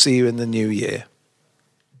 and we'll see you in the new year.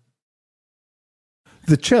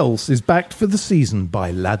 The Chels is backed for the season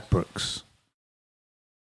by Ladbrokes.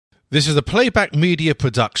 This is a Playback Media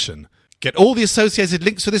production. Get all the associated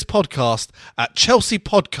links for this podcast at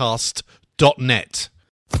chelseapodcast.net.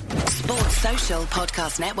 Sports Social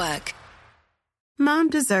Podcast Network. Mom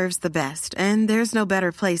deserves the best, and there's no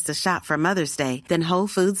better place to shop for Mother's Day than Whole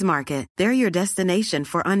Foods Market. They're your destination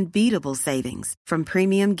for unbeatable savings, from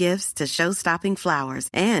premium gifts to show-stopping flowers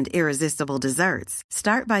and irresistible desserts.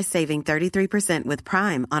 Start by saving 33% with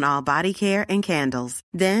Prime on all body care and candles.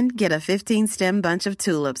 Then get a 15-stem bunch of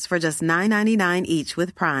tulips for just $9.99 each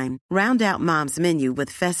with Prime. Round out Mom's menu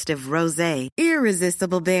with festive rosé,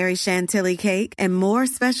 irresistible berry chantilly cake, and more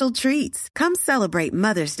special treats. Come celebrate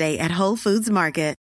Mother's Day at Whole Foods Market.